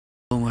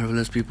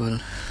$15 people.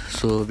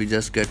 So we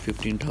just get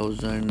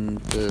 15,000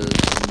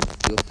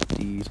 of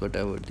these,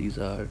 whatever these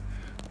are,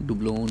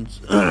 dubloons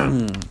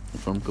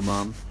from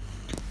Kebab,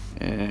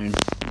 and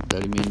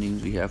the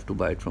remaining we have to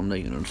buy it from the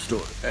unit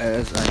store,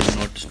 as I am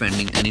not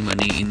spending any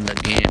money in the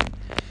game.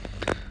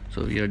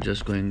 So we are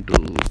just going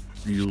to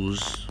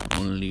use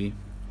only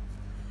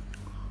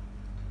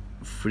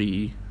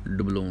free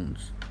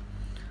dubloons.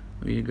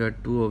 We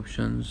got two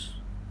options.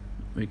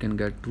 We can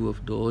get two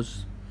of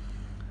those,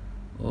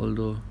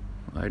 although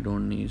I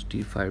don't need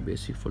T5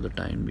 basic for the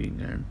time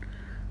being, and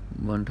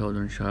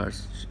 1000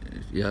 shards,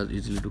 yeah,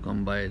 easily to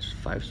come by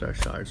 5-star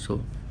shards.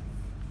 So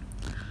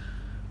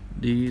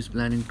these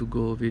planning to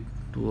go with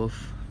two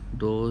of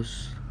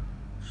those.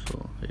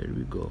 So here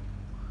we go.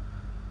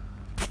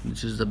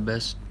 This is the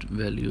best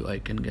value I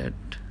can get.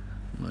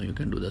 Now you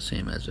can do the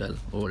same as well,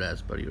 or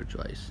as per your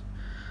choice.